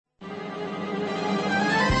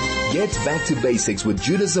Get back to basics with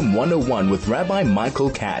Judaism 101 with Rabbi Michael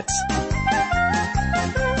Katz.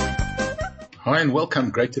 Hi and welcome.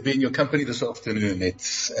 Great to be in your company this afternoon. It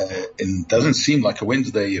doesn't seem like a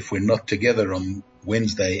Wednesday if we're not together on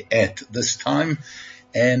Wednesday at this time.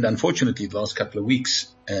 And unfortunately, the last couple of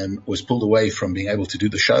weeks was pulled away from being able to do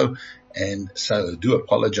the show. And so I do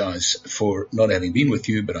apologize for not having been with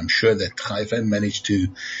you, but I'm sure that Chai managed to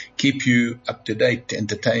keep you up to date,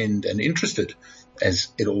 entertained, and interested, as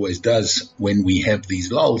it always does when we have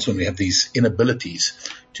these lulls, when we have these inabilities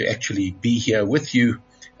to actually be here with you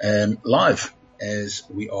live as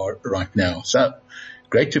we are right now. So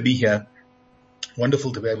great to be here.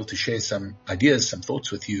 Wonderful to be able to share some ideas, some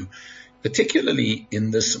thoughts with you, particularly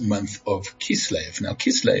in this month of Kislev. Now,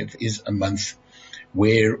 Kislev is a month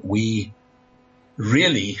where we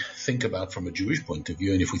really think about from a Jewish point of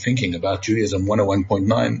view. And if we're thinking about Judaism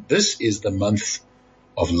 101.9, this is the month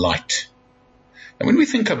of light. And when we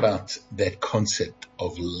think about that concept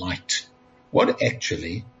of light, what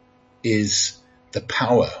actually is the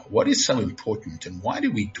power? What is so important? And why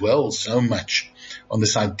do we dwell so much on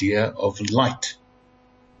this idea of light?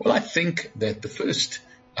 Well, I think that the first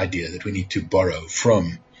idea that we need to borrow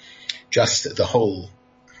from just the whole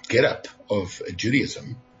get-up of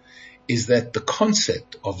Judaism is that the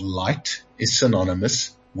concept of light is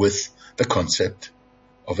synonymous with the concept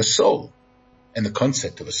of a soul. And the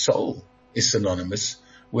concept of a soul is synonymous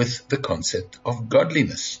with the concept of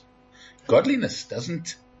godliness. Godliness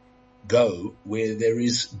doesn't go where there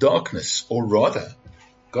is darkness, or rather,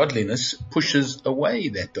 godliness pushes away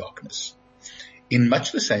that darkness in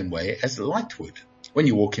much the same way as light would. When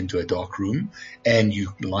you walk into a dark room and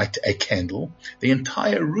you light a candle, the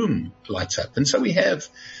entire room lights up. And so we have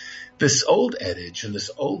this old adage and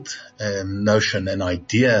this old notion and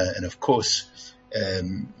idea, and of course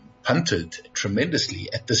punted tremendously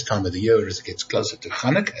at this time of the year as it gets closer to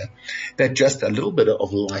Chanukah, that just a little bit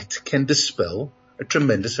of light can dispel a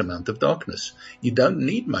tremendous amount of darkness. You don't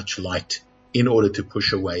need much light in order to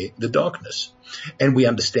push away the darkness. And we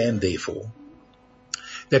understand, therefore,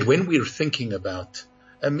 that when we're thinking about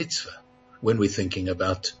a mitzvah, when we're thinking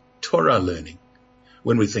about Torah learning,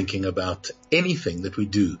 when we're thinking about anything that we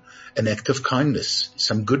do, an act of kindness,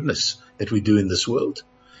 some goodness that we do in this world,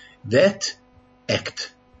 that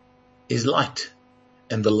act is light,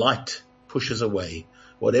 and the light pushes away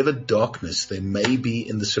whatever darkness there may be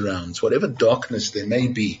in the surrounds, whatever darkness there may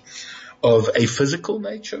be of a physical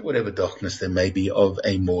nature, whatever darkness there may be of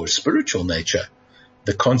a more spiritual nature.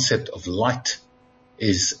 The concept of light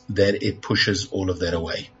is that it pushes all of that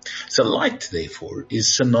away. So light, therefore,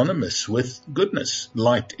 is synonymous with goodness.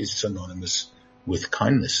 Light is synonymous with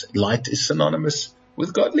kindness. Light is synonymous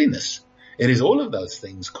with godliness. It is all of those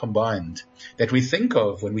things combined that we think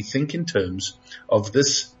of when we think in terms of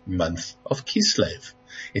this month of Kislev.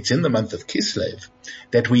 It's in the month of Kislev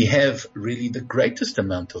that we have really the greatest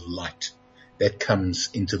amount of light that comes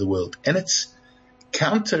into the world. And it's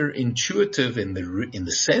counterintuitive in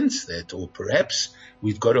the sense that, or perhaps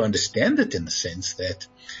we've got to understand it in the sense that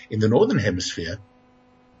in the Northern Hemisphere,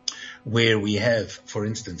 where we have, for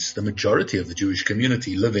instance, the majority of the Jewish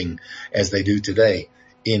community living as they do today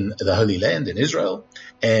in the Holy Land in Israel,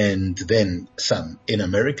 and then some in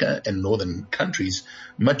America and northern countries,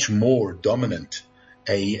 much more dominant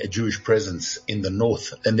a Jewish presence in the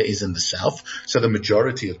north than there is in the south. So the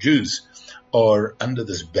majority of Jews are under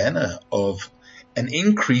this banner of an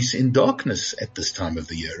increase in darkness at this time of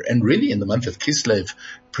the year. And really in the month of Kislev,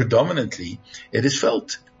 predominantly, it is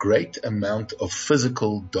felt great amount of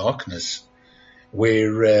physical darkness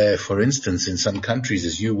where, for instance, in some countries,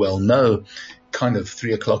 as you well know, kind of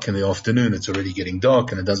 3 o'clock in the afternoon, it's already getting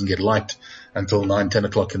dark and it doesn't get light until 9, 10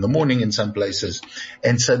 o'clock in the morning in some places.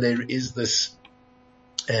 And so there is this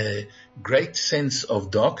great sense of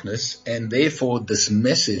darkness, and therefore this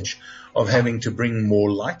message of having to bring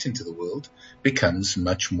more light into the world becomes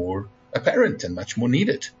much more apparent and much more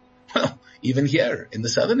needed. Well, even here in the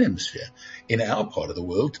Southern Hemisphere, in our part of the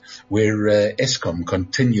world, where ESCOM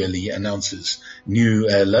continually announces new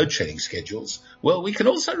load shedding schedules, well, we can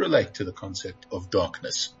also relate to the concept of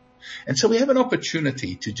darkness. And so we have an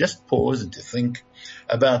opportunity to just pause and to think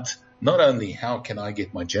about not only how can I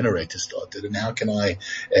get my generator started and how can I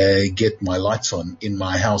get my lights on in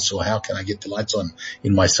my house, or how can I get the lights on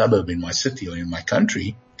in my suburb, in my city, or in my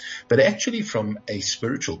country, but actually from a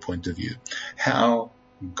spiritual point of view, how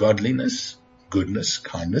godliness, goodness,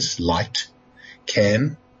 kindness, light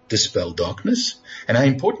can dispel darkness, and how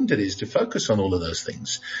important it is to focus on all of those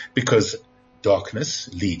things, because darkness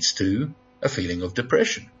leads to a feeling of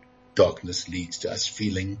depression. Darkness leads to us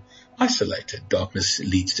feeling isolated. Darkness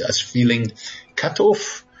leads to us feeling cut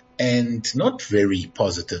off and not very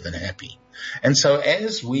positive and happy. And so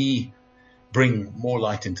as we bring more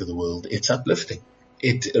light into the world, it's uplifting.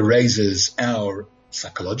 It raises our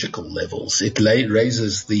psychological levels. It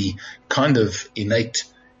raises the kind of innate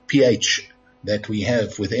pH that we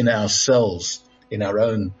have within ourselves in our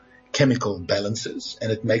own chemical balances,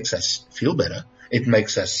 and it makes us feel better. It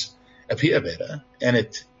makes us appear better, and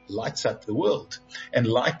it lights up the world. And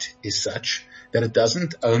light is such that it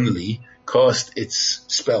doesn't only cast its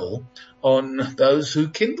spell on those who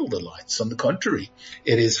kindle the lights. On the contrary,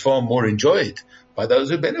 it is far more enjoyed by those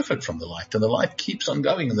who benefit from the light. And the light keeps on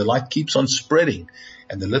going, and the light keeps on spreading.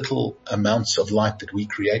 And the little amounts of light that we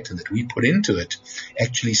create and that we put into it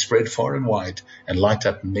actually spread far and wide and light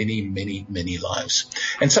up many, many, many lives.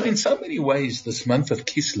 And so in so many ways, this month of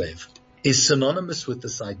Kislev is synonymous with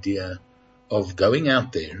this idea of going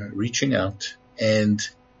out there, reaching out and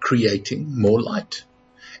creating more light.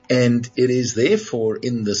 And it is therefore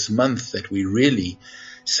in this month that we really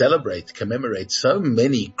celebrate, commemorate so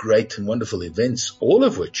many great and wonderful events, all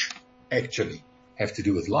of which actually have to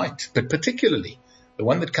do with light, but particularly the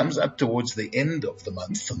one that comes up towards the end of the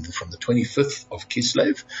month, from the 25th of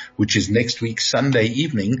Kislev, which is next week, Sunday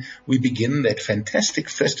evening, we begin that fantastic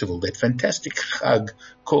festival, that fantastic Chag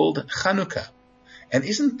called Chanukah. And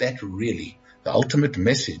isn't that really the ultimate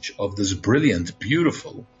message of this brilliant,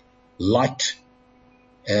 beautiful, light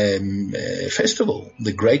festival?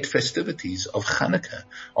 The great festivities of Chanukah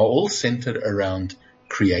are all centered around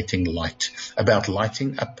creating light, about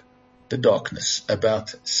lighting up the darkness,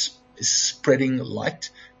 about spreading light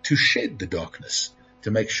to shed the darkness, to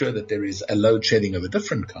make sure that there is a load shedding of a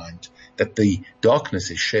different kind, that the darkness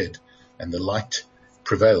is shed and the light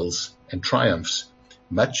prevails and triumphs,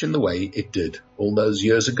 much in the way it did all those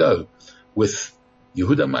years ago with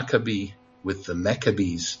Yehuda Maccabee, with the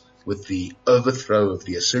Maccabees, with the overthrow of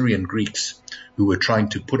the Assyrian Greeks who were trying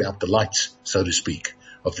to put out the lights, so to speak,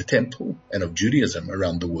 of the temple and of Judaism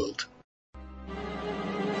around the world.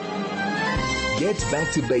 Get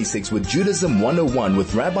back to basics with Judaism 101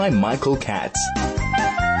 with Rabbi Michael Katz.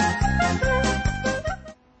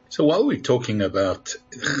 So while we're talking about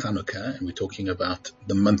Chanukah and we're talking about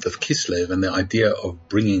the month of Kislev and the idea of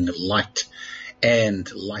bringing light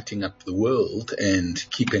and lighting up the world and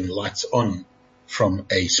keeping lights on from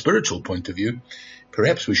a spiritual point of view,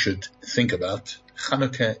 perhaps we should think about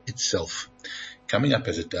Chanukah itself. Coming up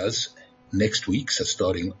as it does next week, so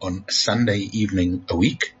starting on Sunday evening a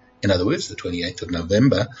week, in other words, the 28th of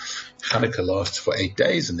November, Chanukah lasts for 8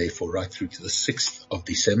 days and therefore right through to the 6th of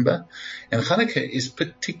December. And Chanukah is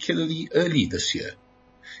particularly early this year.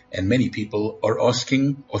 And many people are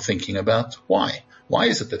asking or thinking about why. Why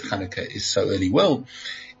is it that Chanukah is so early? Well,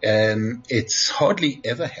 it's hardly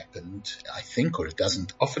ever happened, I think, or it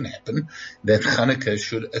doesn't often happen, that Chanukah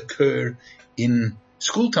should occur in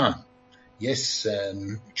school time. Yes,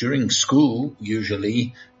 during school,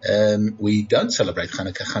 usually, we don't celebrate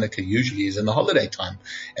Chanukah. Chanukah usually is in the holiday time.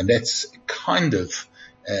 And that's kind of,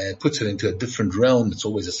 puts it into a different realm. It's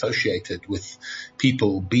always associated with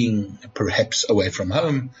people being perhaps away from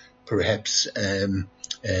home, perhaps,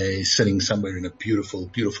 sitting somewhere in a beautiful,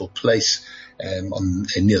 beautiful place,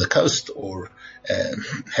 near the coast, or,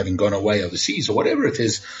 having gone away overseas or whatever it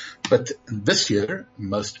is. But this year,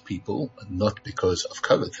 most people, not because of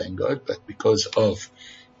COVID, thank God, but because of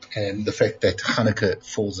the fact that Chanukah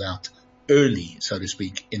falls out early, so to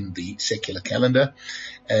speak, in the secular calendar.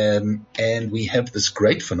 And we have this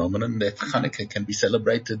great phenomenon that Chanukah can be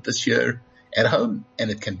celebrated this year at home,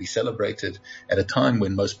 and it can be celebrated at a time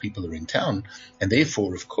when most people are in town. And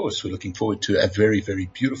therefore, of course, we're looking forward to a very, very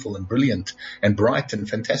beautiful and brilliant and bright and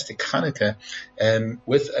fantastic Chanukah,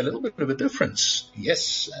 with a little bit of a difference.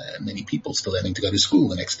 Yes, many people still having to go to school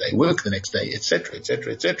the next day, work the next day, etc.,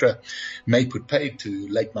 etc., etc., may put paid to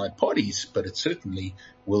late night parties, but it certainly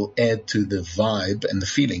will add to the vibe and the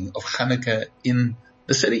feeling of Chanukah in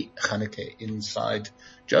the city, Chanukah inside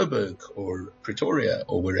Joburg or Pretoria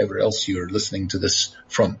or wherever else you're listening to this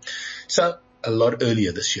from. So a lot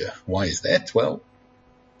earlier this year. Why is that? Well,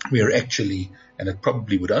 we are actually, and it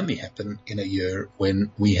probably would only happen in a year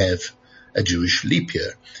when we have a Jewish leap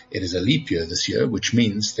year. It is a leap year this year, which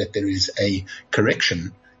means that there is a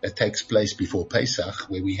correction that takes place before Pesach,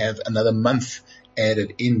 where we have another month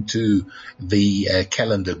added into the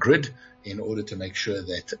calendar grid in order to make sure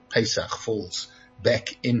that Pesach falls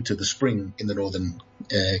back into the spring in the northern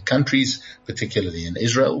countries, particularly in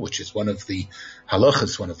Israel, which is one of the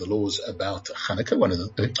halachas, one of the laws about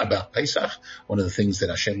Chanukah, about Pesach. One of the things that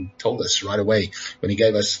Hashem told us right away when He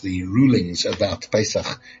gave us the rulings about Pesach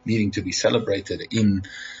needing to be celebrated in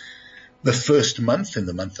the first month, in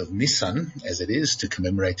the month of Nisan, as it is to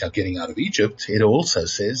commemorate our getting out of Egypt, it also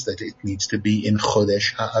says that it needs to be in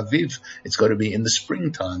Chodesh HaAviv. It's got to be in the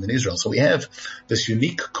springtime in Israel. So we have this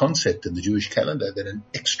unique concept in the Jewish calendar that an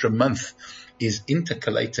extra month is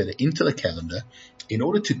intercalated into the calendar in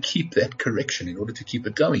order to keep that correction, in order to keep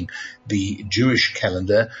it going. The Jewish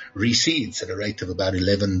calendar recedes at a rate of about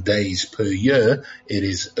 11 days per year. It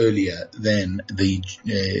is earlier than the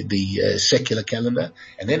secular calendar.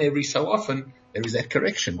 And then every so often there is that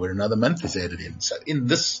correction where another month is added in. So in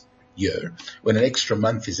this year, when an extra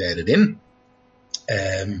month is added in,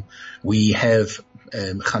 we have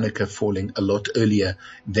Chanukah falling a lot earlier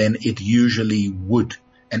than it usually would.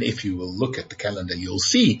 And if you will look at the calendar, you'll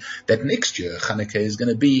see that next year Chanukah is going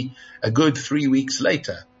to be a good 3 weeks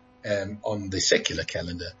later on the secular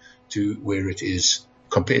calendar to where it is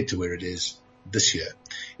compared to where it is this year.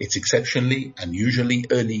 It's exceptionally, unusually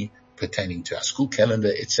early pertaining to our school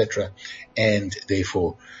calendar, etc., and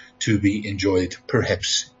therefore to be enjoyed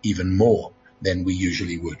perhaps even more than we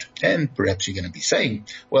usually would. And perhaps you're going to be saying,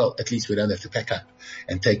 well, at least we don't have to pack up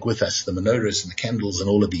and take with us the menorahs and the candles and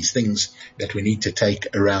all of these things that we need to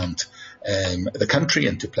take around the country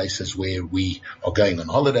and to places where we are going on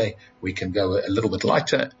holiday. We can go a little bit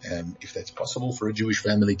lighter, if that's possible for a Jewish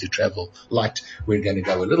family to travel light. We're going to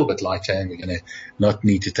go a little bit lighter, and we're going to not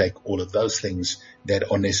need to take all of those things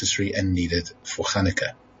that are necessary and needed for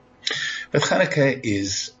Chanukah. But Chanukah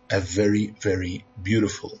is a very, very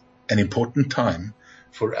beautiful an important time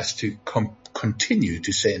for us to continue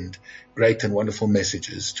to send great and wonderful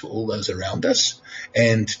messages to all those around us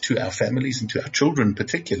and to our families and to our children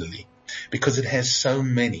particularly, because it has so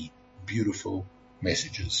many beautiful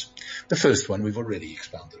messages. The first one we've already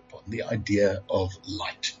expounded upon, the idea of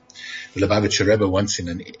light. The Lubavitcher Rebbe once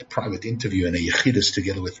in a private interview in a Yechidus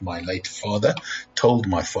together with my late father told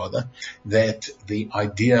my father that the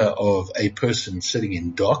idea of a person sitting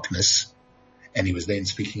in darkness, and he was then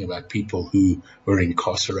speaking about people who were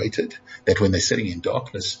incarcerated, that when they're sitting in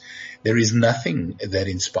darkness, there is nothing that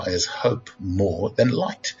inspires hope more than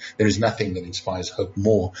light. There is nothing that inspires hope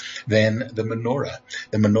more than the menorah.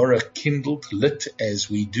 The menorah kindled, lit as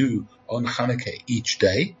we do on Chanukah each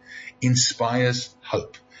day, inspires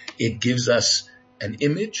hope. It gives us an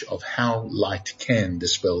image of how light can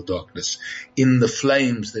dispel darkness. In the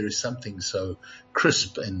flames, there is something so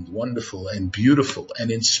crisp and wonderful and beautiful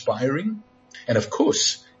and inspiring. And of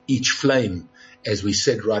course, each flame, as we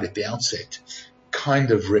said right at the outset,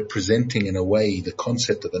 kind of representing in a way the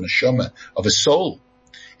concept of a neshama, of a soul,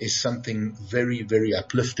 is something very, very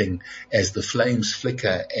uplifting as the flames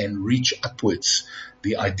flicker and reach upwards.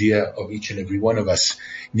 The idea of each and every one of us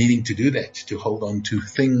needing to do that, to hold on to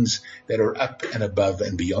things that are up and above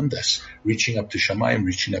and beyond us, reaching up to Shamayim,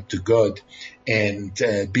 reaching up to God, and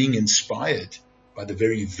being inspired by the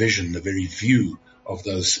very vision, the very view of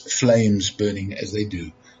those flames burning as they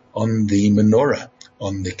do on the menorah,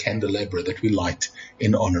 on the candelabra that we light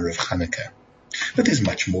in honor of Chanukah. But there's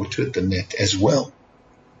much more to it than that as well.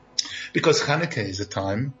 Because Chanukah is a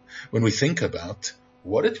time when we think about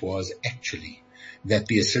what it was actually that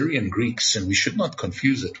the Assyrian Greeks, and we should not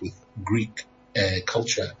confuse it with Greek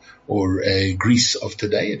culture or Greece of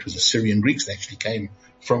today. It was Assyrian Greeks. They actually came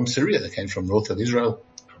from Syria. They came from north of Israel,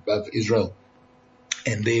 above Israel.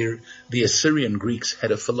 And the Assyrian Greeks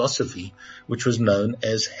had a philosophy which was known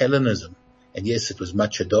as Hellenism. And yes, it was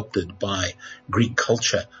much adopted by Greek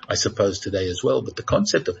culture, I suppose, today as well. But the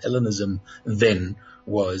concept of Hellenism then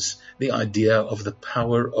was the idea of the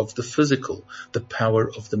power of the physical, the power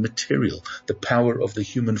of the material, the power of the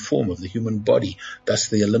human form, of the human body. Thus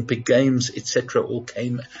the Olympic Games, etc., all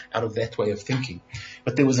came out of that way of thinking.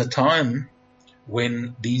 But there was a time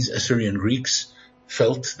when these Assyrian Greeks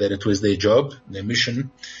felt that it was their job, their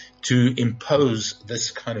mission, to impose this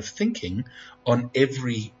kind of thinking on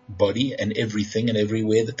everybody and everything and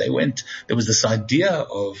everywhere that they went. There was this idea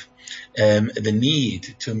of the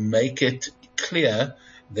need to make it clear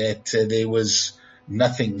that there was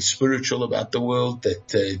nothing spiritual about the world,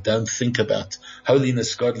 that don't think about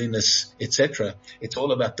holiness, godliness, etc. It's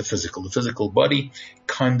all about the physical body,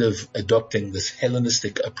 kind of adopting this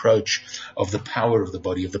Hellenistic approach of the power of the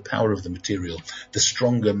body, of the power of the material. The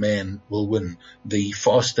stronger man will win. The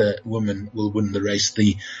faster woman will win the race.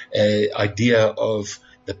 The idea of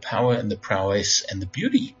the power and the prowess and the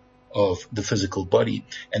beauty of the physical body.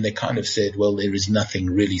 And they kind of said, well, there is nothing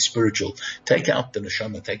really spiritual. Take out the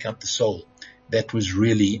neshama, take out the soul. That was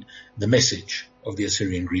really the message of the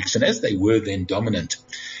Assyrian Greeks. And as they were then dominant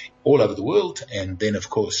all over the world, and then, of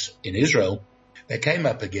course, in Israel, they came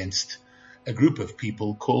up against a group of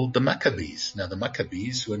people called the Maccabees. Now, the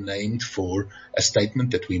Maccabees were named for a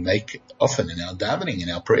statement that we make often in our davening, in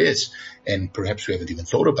our prayers, and perhaps we haven't even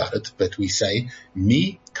thought about it, but we say,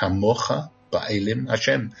 Mi kamocha ba'elim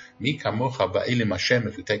Hashem. Mi kamocha ba'elim Hashem.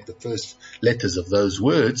 If we take the first letters of those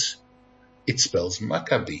words, it spells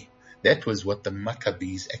Maccabee. That was what the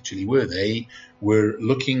Maccabees actually were. They were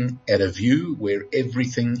looking at a view where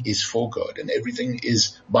everything is for God and everything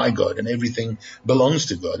is by God and everything belongs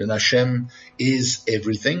to God, and Hashem is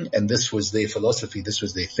everything. And this was their philosophy. This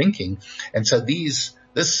was their thinking. And so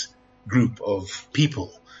this group of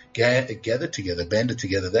people gathered together, banded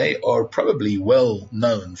together. They are probably well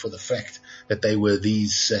known for the fact that they were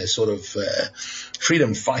these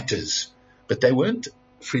freedom fighters, but they weren't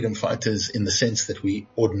freedom fighters in the sense that we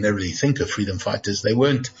ordinarily think of freedom fighters. They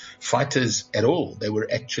weren't fighters at all. They were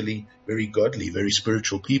actually very godly, very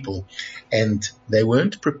spiritual people, and they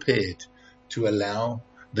weren't prepared to allow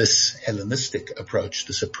this Hellenistic approach,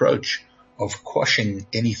 this approach of quashing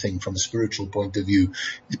anything from a spiritual point of view,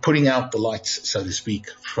 putting out the lights, so to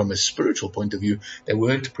speak, from a spiritual point of view. They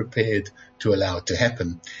weren't prepared to allow it to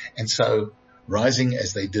happen. And so, rising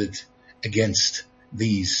as they did against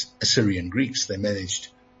these Assyrian Greeks, they managed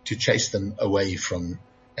to chase them away from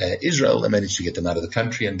Israel. They managed to get them out of the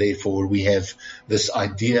country, and therefore we have this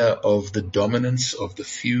idea of the dominance of the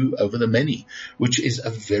few over the many, which is a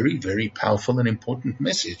very, very powerful and important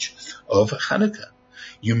message of Chanukah.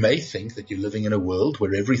 You may think that you're living in a world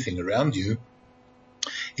where everything around you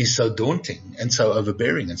is so daunting and so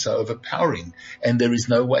overbearing and so overpowering, and there is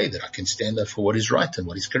no way that I can stand up for what is right and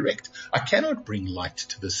what is correct. I cannot bring light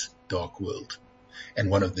to this dark world. And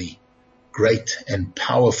one of the great and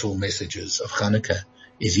powerful messages of Chanukah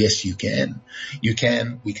is, yes, you can. You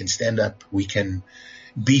can. We can stand up. We can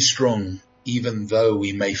be strong, even though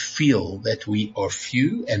we may feel that we are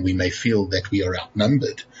few and we may feel that we are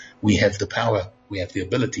outnumbered. We have the power. We have the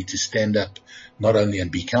ability to stand up, not only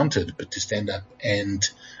and be counted, but to stand up and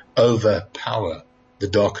overpower the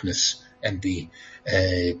darkness and the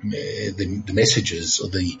messages, or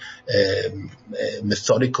the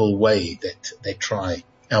methodical way that they try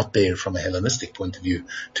out there from a Hellenistic point of view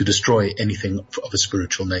to destroy anything of a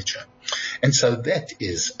spiritual nature. And so that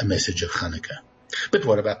is a message of Chanukah. But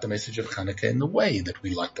what about the message of Chanukah in the way that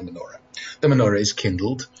we light the menorah? The menorah is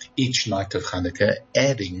kindled each night of Chanukah,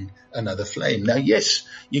 adding another flame. Now, yes,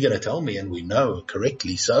 you're going to tell me, and we know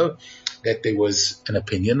correctly so, that there was an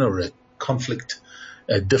opinion or a conflict,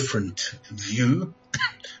 a different view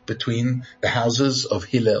between the houses of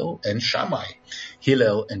Hillel and Shammai.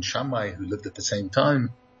 Hillel and Shammai, who lived at the same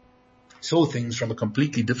time, saw things from a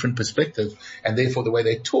completely different perspective, and therefore the way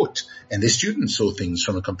they taught and their students saw things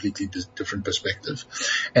from a completely different perspective.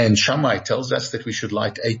 And Shammai tells us that we should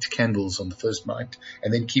light 8 candles on the first night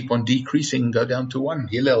and then keep on decreasing and go down to 1.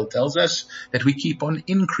 Hillel tells us that we keep on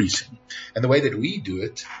increasing. And the way that we do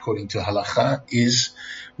it, according to halacha, is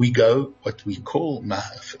we go what we call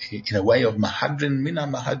in a way of mahadrin mina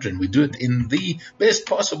mahadrin. We do it in the best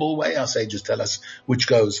possible way. Our sages tell us, which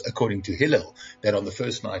goes according to Hillel, that on the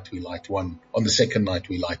first night we light 1, on the second night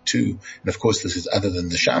we light 2. And of course this is other than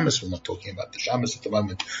the shamas. We're not talking about the shamas at the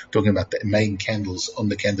moment. We're talking about the main candles on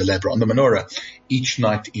the candelabra, on the menorah, each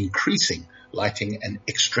night increasing, lighting an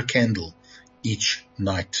extra candle each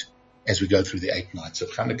night as we go through the 8 nights of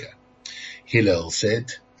Chanukah. Hillel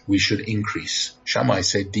said we should increase. Shammai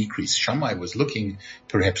said decrease. Shammai was looking,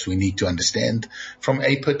 perhaps we need to understand, from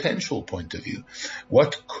a potential point of view.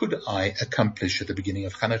 What could I accomplish at the beginning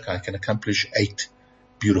of Chanukah? I can accomplish 8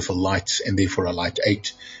 beautiful lights, and therefore I light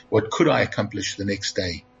 8. What could I accomplish the next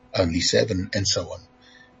day? Only 7, and so on.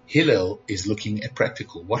 Hillel is looking at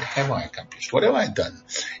practical. What have I accomplished? What have I done?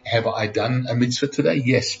 Have I done a mitzvah today?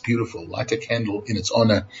 Yes, beautiful. Light a candle in its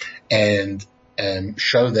honor and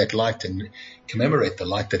show that light and commemorate the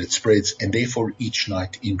light that it spreads, and therefore each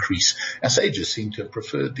night increase. Our sages seem to have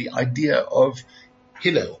preferred the idea of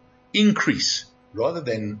Hillel, increase, rather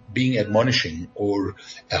than being admonishing or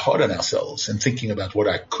hard on ourselves and thinking about what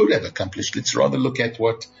I could have accomplished. Let's rather look at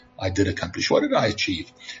what I did accomplish. What did I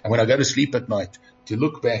achieve? And when I go to sleep at night, to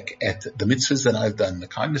look back at the mitzvahs that I've done, the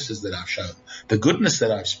kindnesses that I've shown, the goodness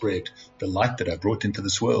that I've spread, the light that I've brought into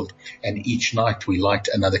this world. And each night we light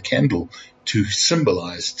another candle to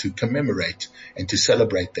symbolize, to commemorate, and to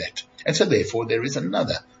celebrate that. And so therefore there is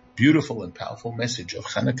another beautiful and powerful message of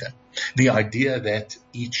Chanukah. The idea that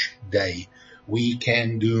each day we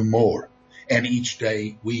can do more, and each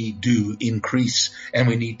day we do increase, and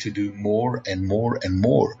we need to do more and more and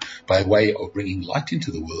more by way of bringing light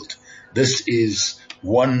into the world. This is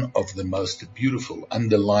one of the most beautiful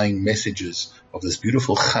underlying messages of this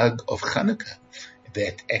beautiful Chag of Chanukah.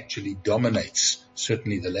 that actually dominates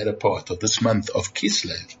certainly the latter part of this month of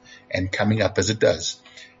Kislev, and coming up as it does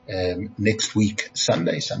next week,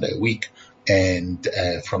 Sunday a week, and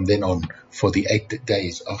from then on for the 8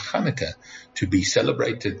 days of Chanukah to be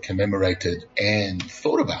celebrated, commemorated, and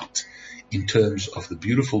thought about in terms of the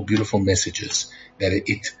beautiful, beautiful messages that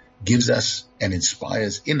it gives us and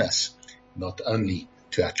inspires in us, not only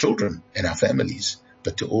to our children and our families,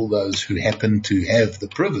 but to all those who happen to have the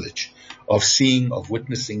privilege of seeing, of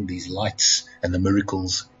witnessing these lights and the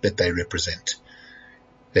miracles that they represent.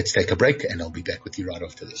 Let's take a break, and I'll be back with you right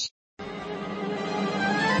after this.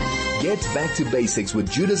 Get back to basics with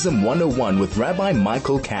Judaism 101 with Rabbi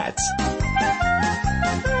Michael Katz.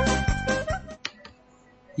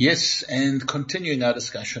 Yes, and continuing our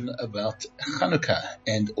discussion about Chanukah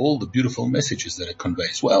and all the beautiful messages that it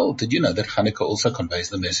conveys. Well, did you know that Chanukah also conveys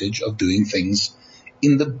the message of doing things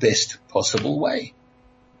in the best possible way?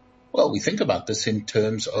 Well, we think about this in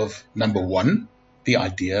terms of, number one, the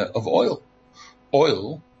idea of oil.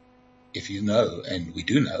 Oil, if you know, and we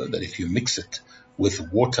do know, that if you mix it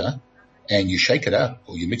with water and you shake it up,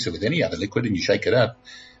 or you mix it with any other liquid and you shake it up,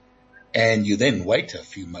 and you then wait a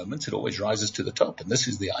few moments, it always rises to the top. And this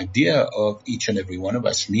is the idea of each and every one of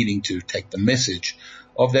us needing to take the message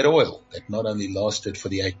of that oil that not only lasted for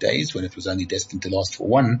the 8 days when it was only destined to last for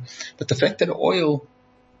one, but the fact that oil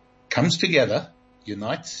comes together,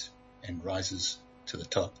 unites, and rises to the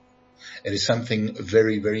top. It is something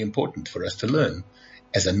very, very important for us to learn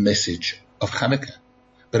as a message of Chanukah.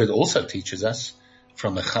 But it also teaches us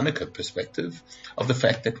from a Chanukah perspective of the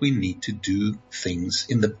fact that we need to do things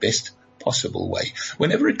in the best possible way.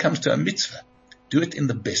 Whenever it comes to a mitzvah, do it in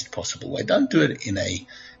the best possible way. Don't do it in a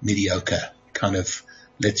mediocre kind of,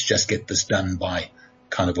 let's just get this done by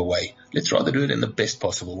kind of a way. Let's rather do it in the best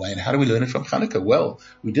possible way. And how do we learn it from Chanukah? Well,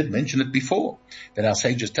 we did mention it before, that our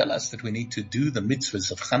sages tell us that we need to do the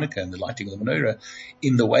mitzvahs of Chanukah and the lighting of the menorah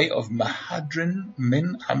in the way of mahadrin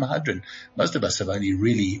min ha-mahadrin. Most of us have only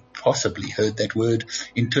really possibly heard that word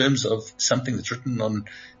in terms of something that's written on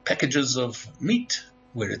packages of meat,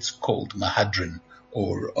 where it's called mahadrin,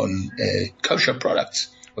 or on kosher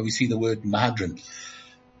products, where we see the word mahadrin.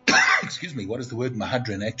 Excuse me, what does the word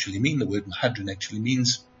mahadrin actually mean? The word mahadrin actually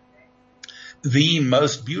means the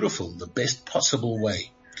most beautiful, the best possible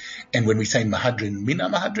way. And when we say mahadrin, mina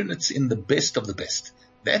mahadrin, it's in the best of the best.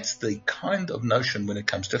 That's the kind of notion when it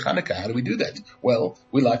comes to Chanukah. How do we do that? Well,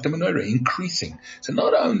 we light the menorah, increasing. So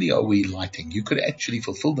not only are we lighting, you could actually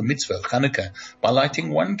fulfill the mitzvah of Chanukah by lighting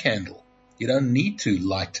one candle. You don't need to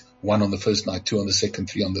light one on the first night, two on the second,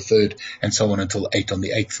 three on the third, and so on until 8 on the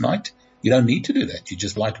 8th night. You don't need to do that. You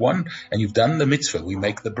just light one and you've done the mitzvah. We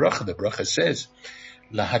make the bracha. The bracha says,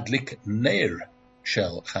 lahadlik neir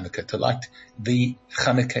shel Chanukah, to light the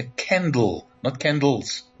Chanukah candle, not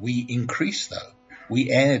candles. We increase though.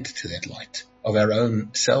 We add to that light of our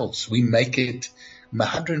own selves. We make it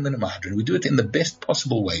mahadrin min mahadrin. We do it in the best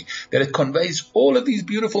possible way, that it conveys all of these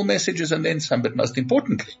beautiful messages and then some, but most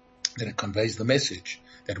importantly, that it conveys the message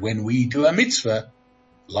that when we do a mitzvah,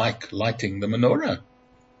 like lighting the menorah,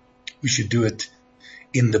 we should do it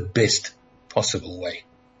in the best possible way.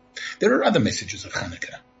 There are other messages of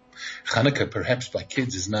Chanukah. Chanukah, perhaps by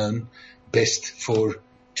kids, is known best for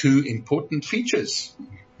two important features.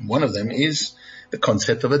 One of them is the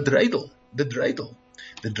concept of a dreidel,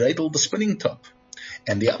 the spinning top.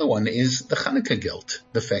 And the other one is the Chanukah gelt,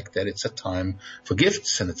 the fact that it's a time for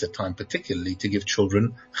gifts, and it's a time particularly to give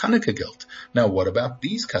children Chanukah gelt. Now, what about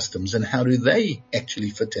these customs, and how do they actually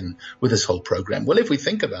fit in with this whole program? Well, if we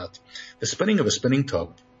think about the spinning of a spinning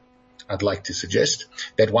top, I'd like to suggest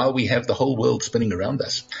that while we have the whole world spinning around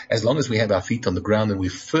us, as long as we have our feet on the ground and we're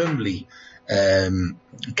firmly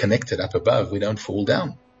connected up above, we don't fall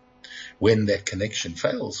down. When that connection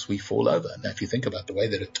fails, we fall over. Now, if you think about the way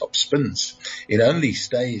that a top spins, it only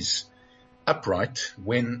stays upright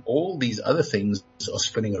when all these other things are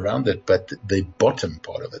spinning around it, but the bottom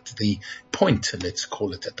part of it, the point, let's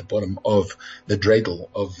call it, at the bottom of the dreidel,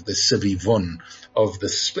 of the sivivon, of the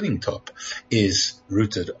spinning top, is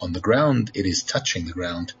rooted on the ground. It is touching the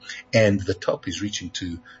ground, and the top is reaching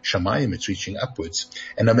to Shamayim, it's reaching upwards.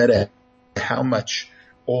 And no matter how much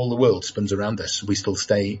all the world spins around us, we still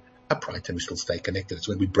stay upright and we still stay connected. It's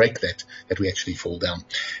when we break that we actually fall down.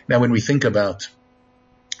 Now, when we think about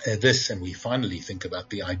this, and we finally think about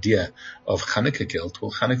the idea of Chanukah gelt,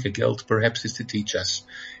 well, Chanukah gelt perhaps is to teach us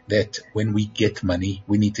that when we get money,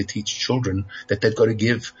 we need to teach children that they've got to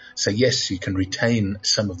give. So yes, you can retain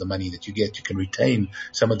some of the money that you get. You can retain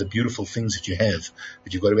some of the beautiful things that you have,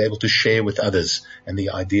 but you've got to be able to share with others. And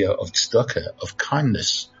the idea of tzedakah, of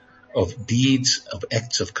kindness, of deeds, of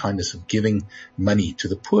acts of kindness, of giving money to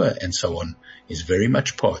the poor and so on is very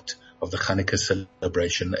much part of the Chanukah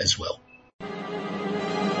celebration as well.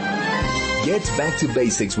 Get back to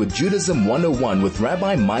basics with Judaism 101 with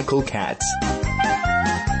Rabbi Michael Katz.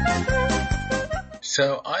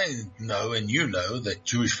 So I know, and you know, that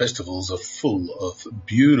Jewish festivals are full of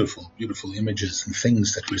beautiful, beautiful images and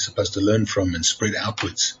things that we're supposed to learn from and spread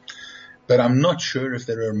outwards. But I'm not sure if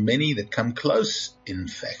there are many that come close, in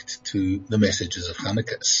fact, to the messages of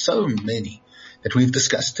Chanukah. So many that we've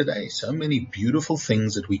discussed today. So many beautiful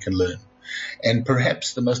things that we can learn. And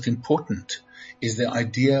perhaps the most important is the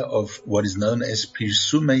idea of what is known as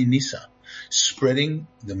Pirsumei Nisa, spreading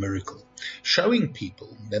the miracle, showing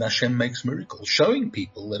people that Hashem makes miracles, showing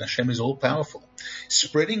people that Hashem is all powerful,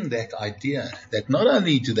 spreading that idea that not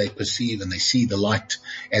only do they perceive and they see the light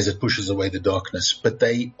as it pushes away the darkness, but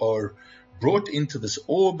they are brought into this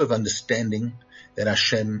orb of understanding that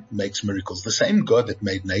Hashem makes miracles. The same God that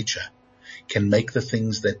made nature can make the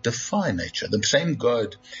things that defy nature. The same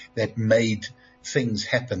God that made things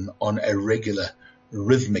happen on a regular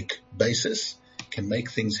rhythmic basis can make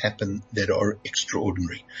things happen that are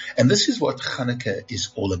extraordinary. And this is what Chanukah is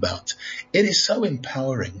all about. It is so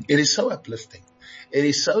empowering. It is so uplifting. It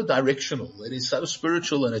is so directional. It is so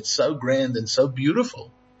spiritual, and it's so grand and so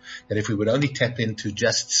beautiful that if we would only tap into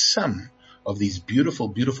just some of these beautiful,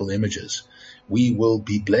 beautiful images, we will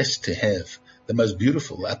be blessed to have the most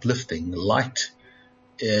beautiful, uplifting, light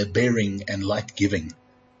bearing and light giving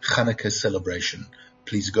Chanukah celebration.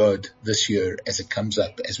 Please God, this year as it comes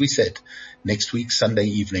up, as we said, next week, Sunday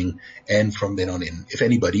evening, and from then on in. If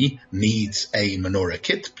anybody needs a menorah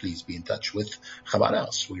kit, please be in touch with Chabad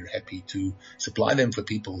House. We're happy to supply them for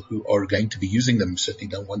people who are going to be using them. Certainly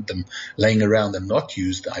don't want them laying around and not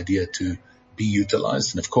used. The idea to be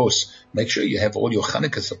utilized. And of course, make sure you have all your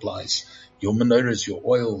Chanukah supplies, your menorahs, your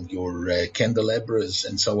oil, your candelabras,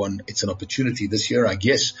 and so on. It's an opportunity this year, I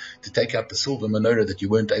guess, to take out the silver menorah that you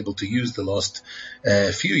weren't able to use the last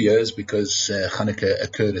few years because Chanukah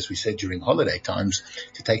occurred, as we said, during holiday times,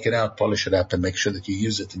 to take it out, polish it up, and make sure that you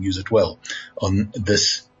use it and use it well on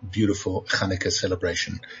this beautiful Chanukah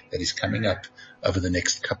celebration that is coming up over the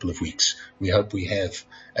next couple of weeks. We hope we have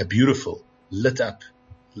a beautiful, lit up,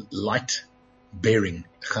 light bearing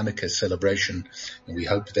Chanukah celebration, and we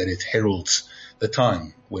hope that it heralds the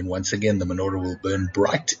time when once again the menorah will burn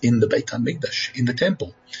bright in the Beit HaMikdash, in the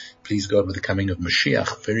temple. Please God, with the coming of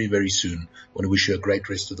Mashiach very, very soon. I want to wish you a great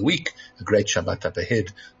rest of the week, a great Shabbat up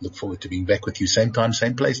ahead. Look forward to being back with you same time,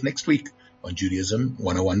 same place next week on Judaism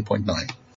 101.9.